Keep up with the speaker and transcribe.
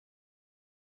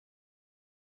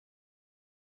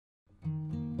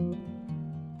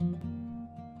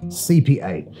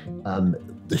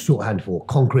CPA, the shorthand for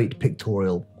concrete,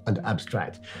 pictorial, and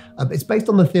abstract. It's based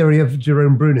on the theory of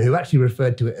Jerome Bruner, who actually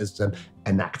referred to it as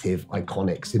enactive,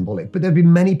 iconic, symbolic. But there have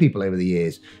been many people over the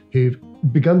years who've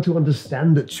begun to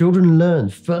understand that children learn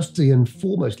firstly and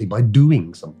foremostly by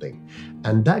doing something.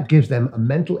 And that gives them a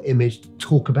mental image to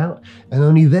talk about. And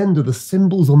only then do the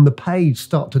symbols on the page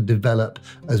start to develop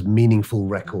as meaningful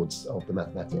records of the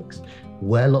mathematics.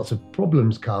 Where lots of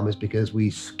problems come is because we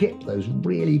skip those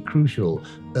really crucial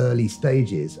early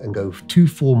stages and go too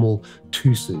formal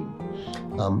too soon.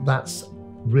 That's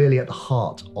really at the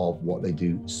heart of what they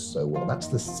do so well. That's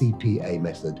the CPA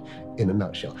method in a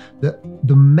nutshell.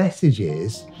 The message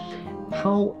is,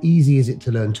 how easy is it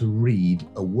to learn to read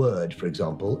a word, for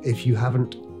example, if you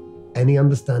haven't any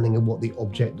understanding of what the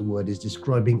object the word is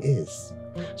describing is?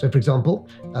 So, for example,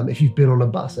 if you've been on a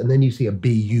bus and then you see a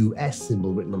BUS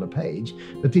symbol written on a page,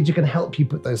 the teacher can help you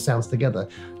put those sounds together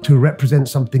to represent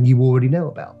something you already know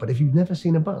about. But if you've never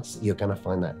seen a bus, you're going to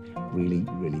find that really,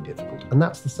 really difficult. And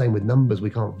that's the same with numbers. We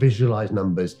can't visualize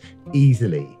numbers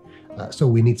easily. So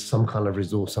we need some kind of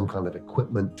resource, some kind of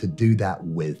equipment to do that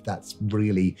with. That's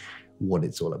really what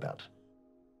it's all about.